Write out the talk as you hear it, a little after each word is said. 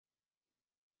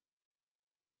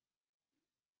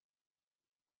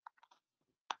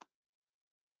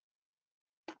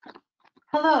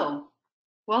Hello,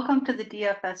 welcome to the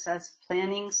DFSS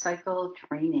Planning Cycle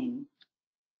Training.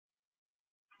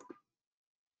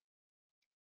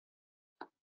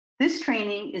 This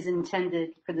training is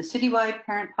intended for the Citywide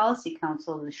Parent Policy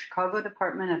Council of the Chicago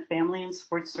Department of Family and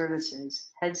Sports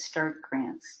Services Head Start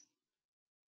grants.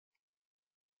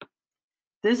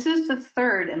 This is the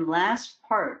third and last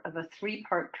part of a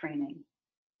three-part training.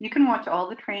 You can watch all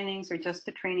the trainings or just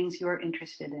the trainings you are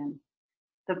interested in.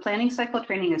 The planning cycle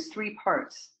training is three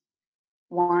parts.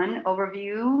 One,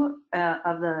 overview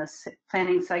of the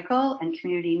planning cycle and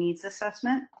community needs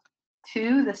assessment.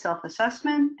 Two, the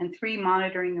self-assessment. And three,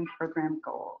 monitoring and program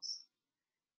goals.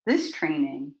 This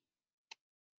training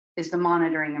is the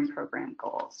monitoring and program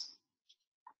goals.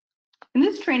 In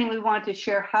this training, we want to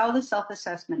share how the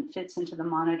self-assessment fits into the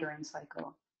monitoring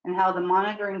cycle and how the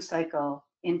monitoring cycle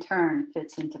in turn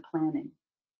fits into planning.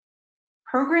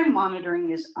 Program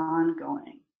monitoring is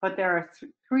ongoing, but there are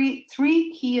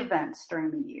three key events during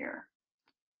the year: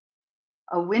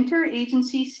 a winter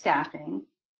agency staffing,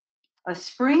 a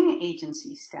spring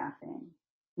agency staffing,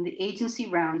 and the agency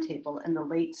roundtable in the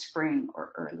late spring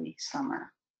or early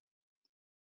summer.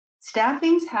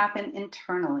 Staffings happen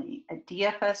internally at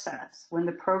DFSS when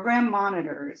the program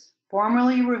monitors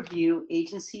formally review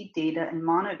agency data and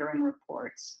monitoring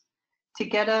reports to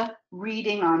get a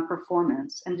reading on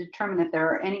performance and determine if there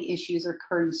are any issues or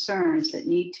concerns that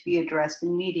need to be addressed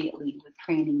immediately with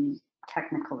training and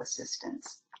technical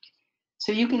assistance.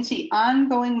 So you can see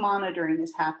ongoing monitoring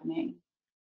is happening.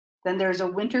 Then there's a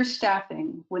winter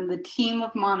staffing when the team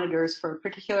of monitors for a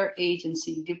particular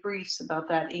agency debriefs about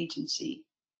that agency,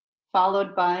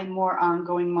 followed by more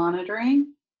ongoing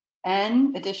monitoring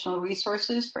and additional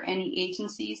resources for any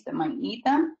agencies that might need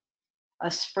them. A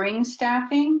spring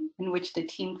staffing in which the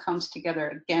team comes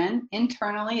together again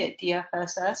internally at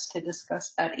DFSS to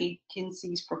discuss that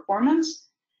agency's performance.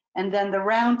 And then the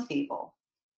roundtable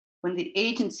when the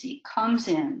agency comes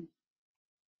in.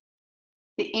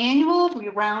 The annual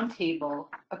roundtable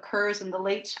occurs in the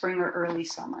late spring or early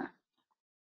summer.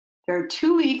 There are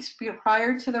 2 weeks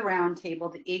prior to the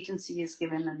roundtable, the agency is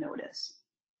given a notice.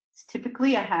 It's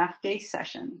typically a half-day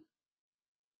session.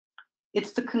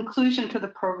 It's the conclusion to the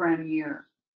program year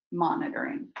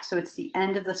monitoring, so it's the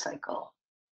end of the cycle.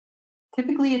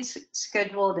 Typically, it's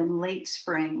scheduled in late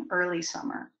spring, early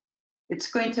summer. It's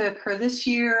going to occur this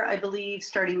year, I believe,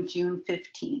 starting June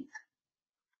 15th.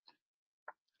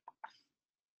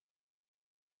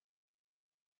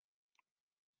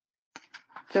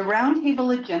 The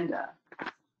roundtable agenda.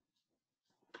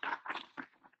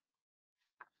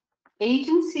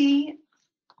 Agency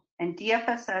and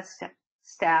DFSS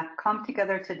staff come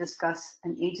together to discuss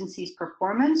an agency's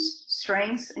performance,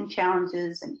 strengths and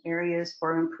challenges, and areas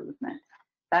for improvement.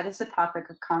 That is the topic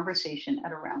of conversation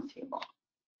at a roundtable.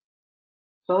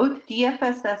 Both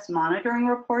DFSS monitoring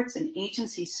reports and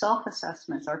agency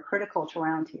self-assessments are critical to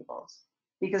roundtables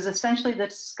because essentially the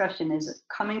discussion is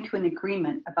coming to an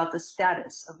agreement about the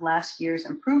status of last year's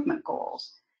improvement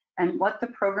goals and what the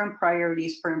program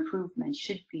priorities for improvement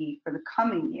should be for the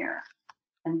coming year.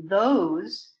 And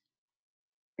those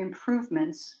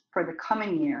improvements for the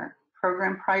coming year,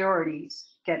 program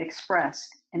priorities, get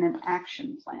expressed in an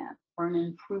action plan or an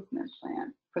improvement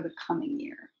plan for the coming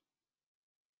year.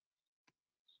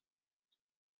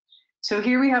 So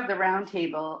here we have the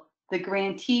roundtable. The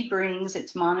grantee brings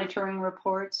its monitoring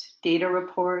reports, data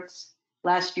reports,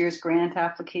 last year's grant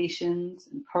applications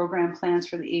and program plans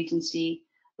for the agency,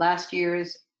 last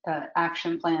year's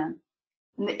action plan.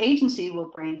 And the agency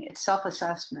will bring its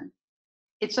self-assessment,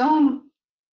 its own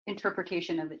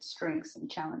interpretation of its strengths and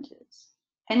challenges,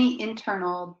 any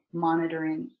internal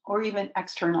monitoring or even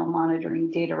external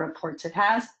monitoring data reports it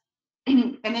has,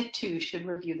 and it too should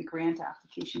review the grant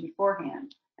application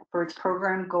beforehand for its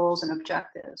program goals and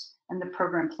objectives and the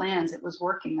program plans it was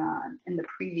working on in the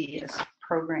previous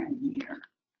program year.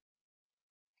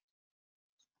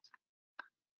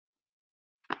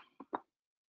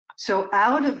 So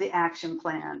out of the action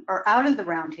plan, or out of the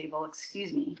roundtable,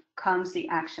 excuse me, comes the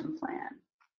action plan.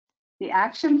 The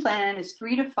action plan is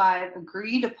 3 to 5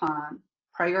 agreed upon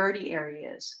priority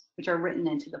areas, which are written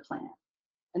into the plan.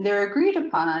 And they're agreed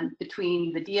upon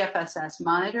between the DFSS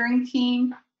monitoring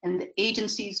team and the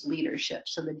agency's leadership,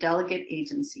 so the delegate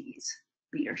agency's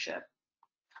leadership.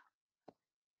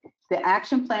 The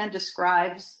action plan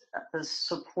describes the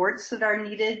supports that are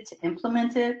needed to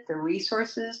implement it, the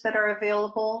resources that are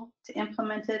available to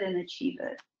implement it and achieve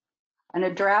it. And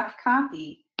a draft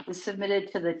copy is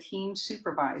submitted to the team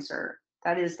supervisor,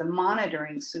 that is the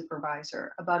monitoring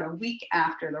supervisor, about a week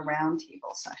after the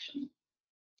roundtable session.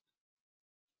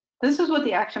 This is what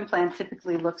the action plan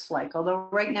typically looks like, although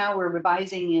right now we're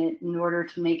revising it in order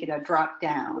to make it a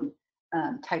drop-down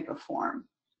type of form.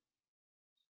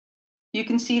 You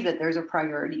can see that there's a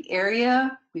priority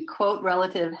area. We quote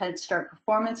relative Head Start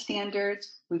performance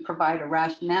standards. We provide a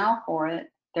rationale for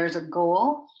it. There's a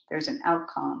goal, there's an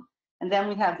outcome. And then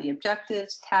we have the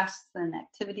objectives, tasks, and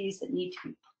activities that need to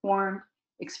be performed,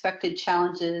 expected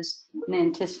challenges, and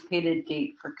anticipated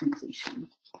date for completion.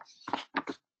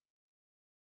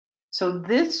 So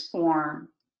this form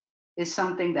is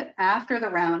something that after the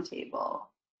roundtable,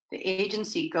 the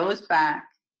agency goes back,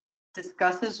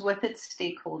 discusses with its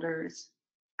stakeholders,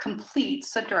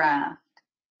 completes a draft,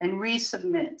 and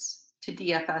resubmits to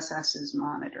DFSS's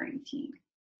monitoring team.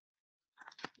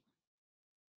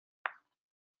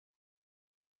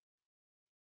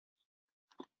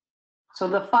 So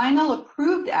the final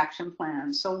approved action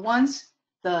plan, so once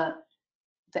the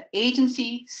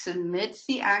agency submits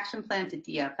the action plan to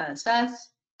DFSS,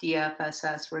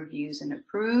 DFSS reviews and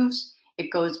approves.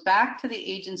 It goes back to the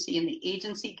agency, and the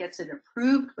agency gets it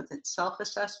approved with its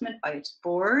self-assessment by its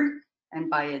board and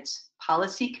by its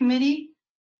policy committee,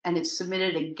 and it's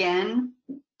submitted again,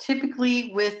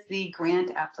 typically with the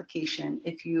grant application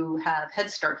if you have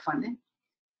Head Start funding.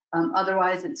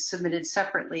 Otherwise, it's submitted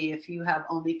separately if you have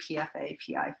only PFA,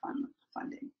 PI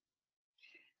funding.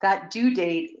 That due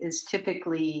date is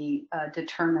typically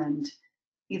determined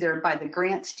either by the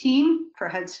grants team for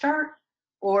Head Start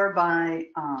or by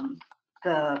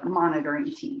the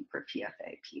monitoring team for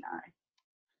PFA, PI.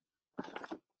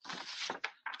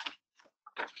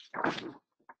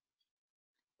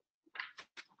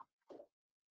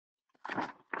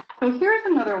 So here's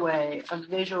another way of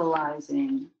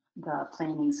visualizing the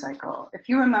planning cycle. If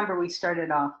you remember, we started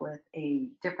off with a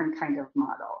different kind of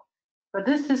model, but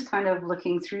this is kind of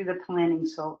looking through the planning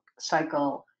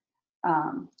cycle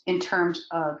in terms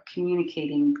of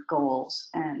communicating goals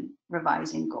and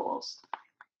revising goals.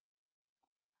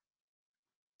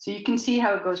 So you can see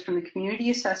how it goes from the community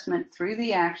assessment through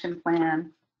the action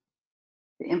plan,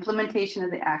 the implementation of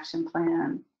the action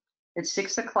plan. At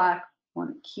 6 o'clock,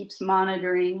 one it keeps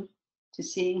monitoring to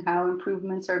seeing how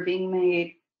improvements are being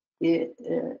made,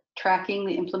 tracking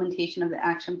the implementation of the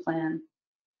action plan.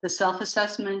 The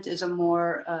self-assessment is a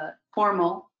more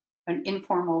formal, an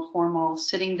informal, formal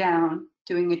sitting down,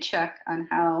 doing a check on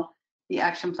how the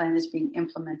action plan is being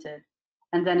implemented.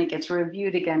 And then it gets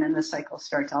reviewed again and the cycle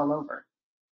starts all over.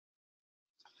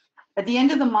 At the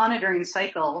end of the monitoring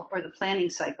cycle or the planning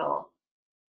cycle,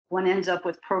 one ends up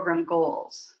with program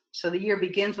goals. So the year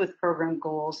begins with program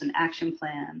goals and action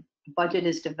plan. A budget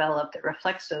is developed that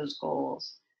reflects those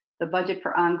goals. The budget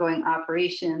for ongoing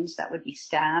operations, that would be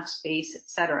staff, space, et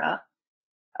cetera,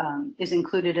 is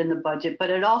included in the budget, but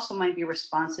it also might be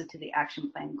responsive to the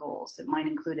action plan goals. It might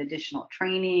include additional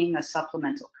training, a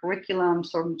supplemental curriculum,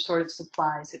 some sort of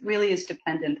supplies. It really is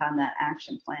dependent on that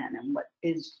action plan and what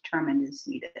is determined is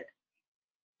needed.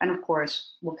 And of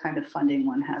course, what kind of funding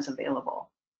one has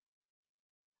available.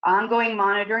 Ongoing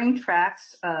monitoring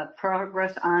tracks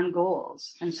progress on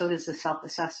goals, and so does the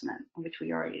self-assessment, which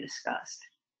we already discussed.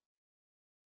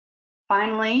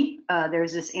 Finally,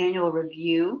 there's this annual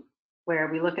review where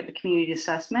we look at the community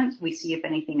assessment, we see if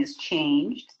anything has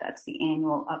changed, that's the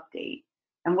annual update,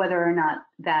 and whether or not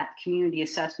that community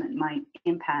assessment might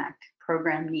impact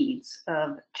program needs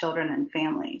of children and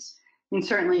families. And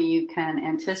certainly you can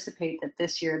anticipate that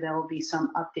this year there will be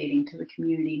some updating to the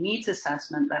community needs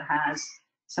assessment that has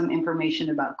some information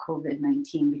about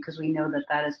COVID-19, because we know that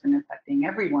that has been affecting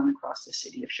everyone across the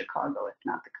city of Chicago, if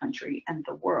not the country and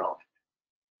the world.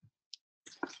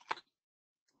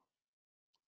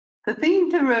 The thing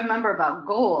to remember about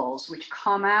goals, which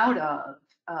come out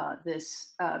of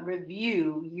this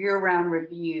review, year-round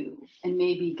review, and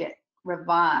maybe get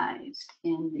revised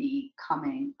in the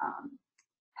coming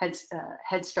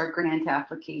Head Start grant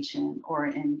application or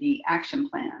in the action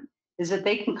plan, is that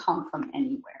they can come from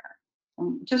anywhere.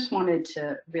 And just wanted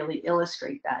to really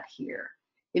illustrate that here.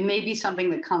 It may be something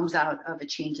that comes out of a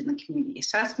change in the community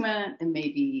assessment. It may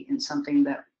be in something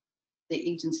that the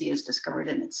agency has discovered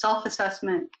in its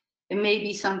self-assessment. It may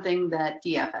be something that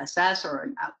DFSS or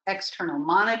an external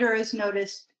monitor has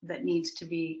noticed that needs to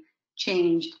be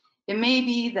changed. It may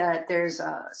be that there's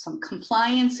some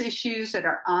compliance issues that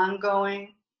are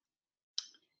ongoing.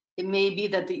 It may be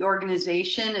that the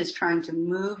organization is trying to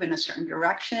move in a certain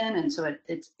direction, and so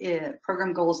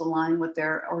program goals align with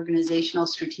their organizational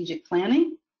strategic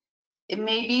planning. It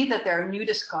may be that there are new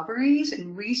discoveries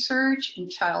in research and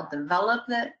child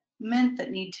development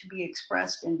that need to be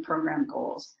expressed in program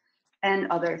goals and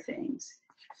other things.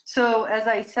 So as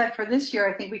I said, for this year,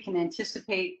 I think we can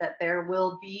anticipate that there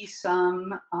will be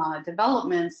some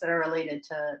developments that are related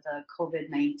to the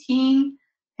COVID-19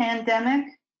 pandemic.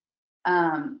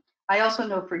 I also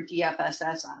know for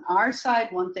DFSS on our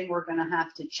side, one thing we're going to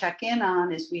have to check in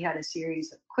on is we had a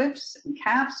series of QIPs and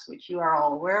CAPs, which you are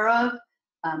all aware of,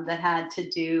 that had to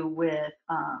do with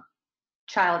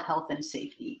child health and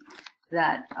safety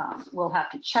that we'll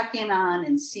have to check in on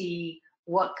and see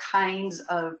what kinds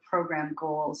of program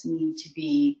goals need to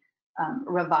be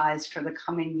revised for the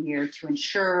coming year to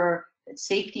ensure that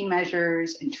safety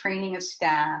measures and training of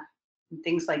staff and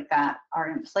things like that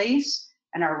are in place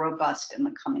and are robust in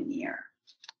the coming year.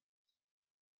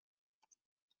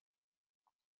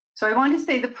 So I want to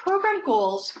say the program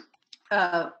goals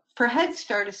for Head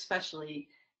Start especially,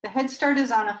 the Head Start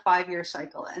is on a 5-year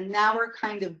cycle, and now we're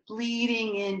kind of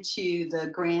bleeding into the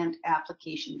grant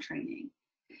application training.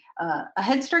 A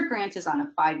Head Start grant is on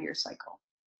a 5-year cycle.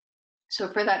 So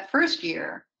for that first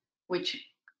year, which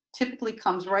typically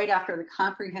comes right after the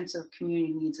comprehensive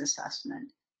community needs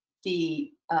assessment,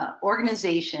 the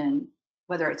organization,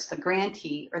 whether it's the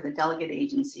grantee or the delegate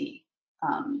agency,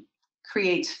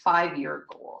 creates 5-year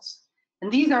goals.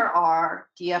 And these are our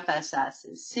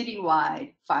DFSS's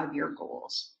citywide 5-year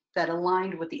goals that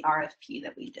aligned with the RFP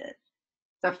that we did.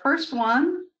 The first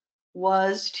one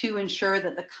was to ensure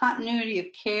that the continuity of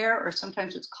care, or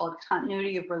sometimes it's called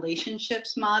continuity of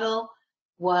relationships model,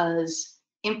 was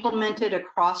implemented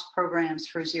across programs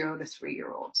for 0 to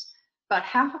 3-year-olds. About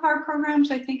half of our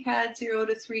programs, I think, had 0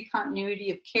 to 3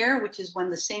 continuity of care, which is when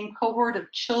the same cohort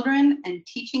of children and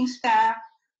teaching staff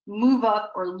move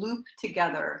up or loop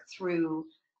together through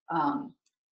the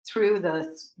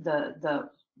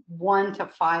 1 to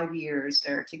 5 years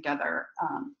they're together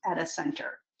at a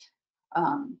center.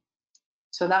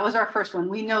 So that was our first one.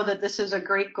 We know that this is a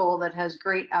great goal that has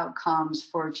great outcomes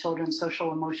for children's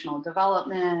social emotional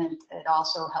development. It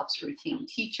also helps retain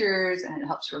teachers and it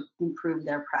helps improve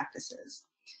their practices.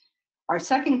 Our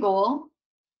second goal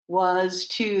was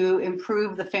to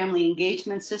improve the family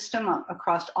engagement system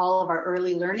across all of our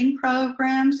early learning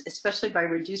programs, especially by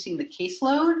reducing the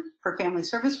caseload for family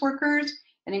service workers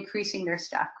and increasing their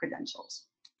staff credentials.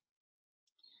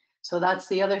 So that's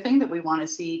the other thing that we want to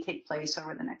see take place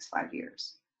over the next 5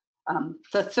 years.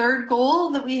 The third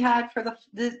goal that we had for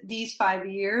these 5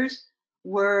 years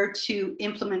were to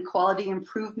implement quality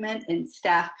improvement in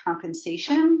staff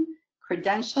compensation,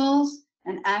 credentials,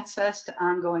 and access to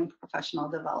ongoing professional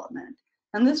development.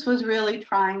 And this was really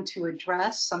trying to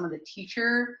address some of the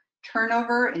teacher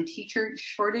turnover and teacher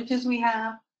shortages we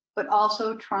have, but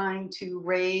also trying to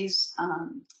raise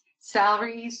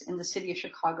salaries in the city of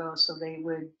Chicago so they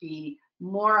would be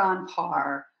more on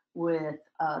par with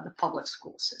the public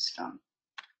school system.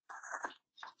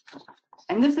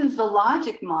 And this is the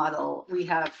logic model we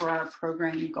have for our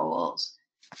program goals.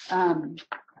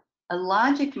 A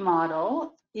logic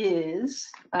model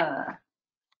is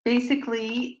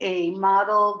basically a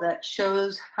model that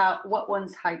shows what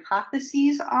one's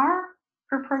hypotheses are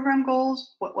for program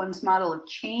goals, what one's model of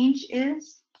change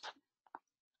is.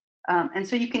 And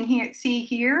so you can see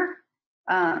here,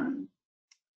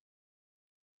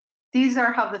 these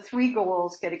are how the 3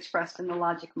 goals get expressed in the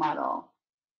logic model.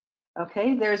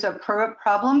 Okay, there's a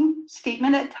problem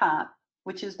statement at top,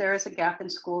 which is there is a gap in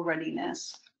school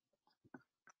readiness.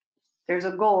 There's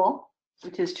a goal,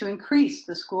 which is to increase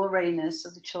the school readiness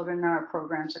of the children in our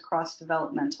programs across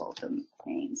developmental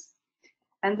domains.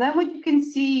 And then what you can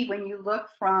see when you look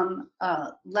from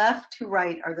left to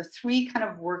right are the 3 kind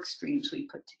of work streams we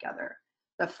put together.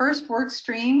 The first work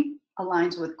stream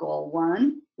aligns with goal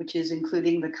 1, which is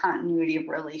including the continuity of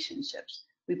relationships.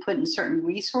 We put in certain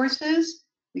resources,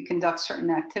 we conduct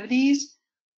certain activities,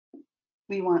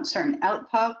 we want certain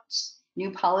outputs,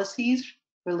 new policies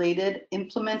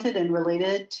implemented and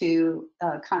related to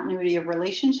continuity of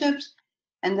relationships.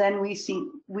 And then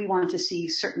we want to see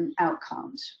certain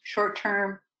outcomes,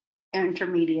 short-term,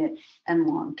 intermediate, and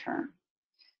long-term.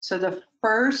 So the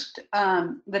first,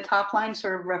 the top line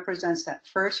sort of represents that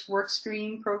first work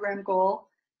stream program goal.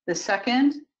 The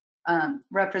second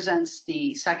represents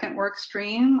the second work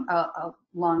stream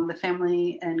along the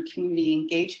family and community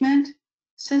engagement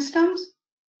systems.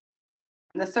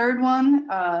 The third one,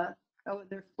 oh,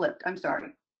 they're flipped, I'm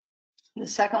sorry. The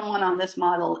second one on this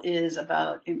model is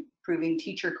about improving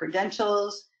teacher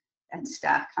credentials and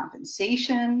staff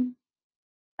compensation.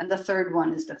 And the third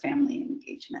one is the family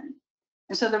engagement.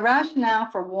 And so the rationale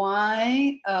for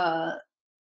why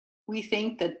we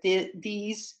think that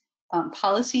these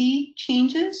policy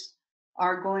changes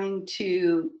are going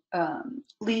to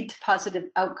lead to positive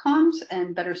outcomes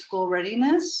and better school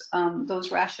readiness, those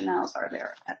rationales are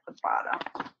there at the bottom.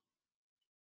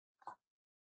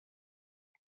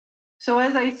 So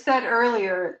as I said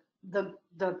earlier,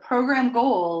 the program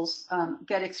goals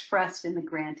get expressed in the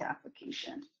grant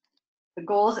application. The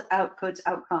goals, outputs,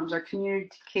 outcomes are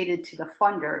communicated to the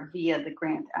funder via the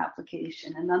grant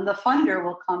application. And then the funder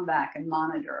will come back and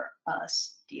monitor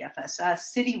us,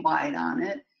 DFSS, citywide on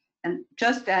it. And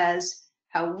just as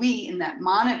how we, in that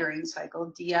monitoring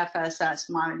cycle, DFSS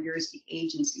monitors the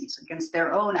agencies against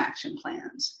their own action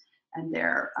plans and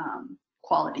their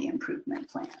quality improvement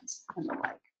plans and the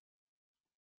like.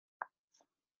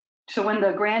 So when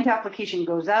the grant application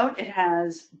goes out, it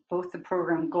has both the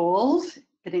program goals.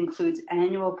 It includes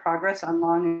annual progress on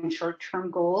long and short-term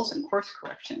goals and course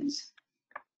corrections.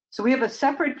 So we have a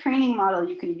separate training model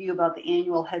you can view about the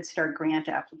annual Head Start grant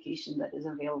application that is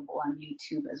available on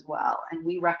YouTube as well. And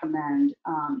we recommend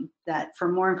that for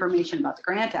more information about the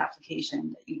grant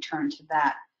application, that you turn to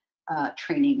that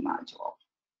training module.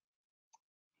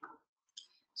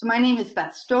 So my name is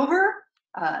Beth Stover.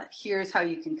 Here's how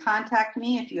you can contact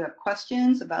me if you have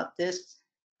questions about this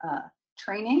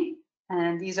training.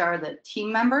 And these are the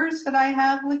team members that I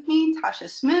have with me: Tasha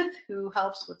Smith, who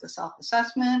helps with the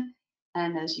self-assessment,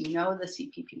 and as you know, the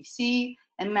CPPC,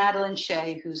 and Madeline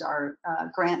Shea, who's our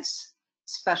grants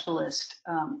specialist,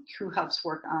 who helps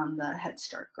work on the Head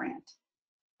Start grant.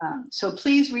 So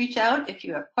please reach out if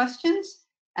you have questions,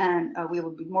 and we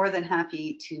will be more than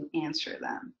happy to answer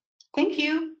them. Thank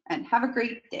you, and have a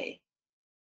great day.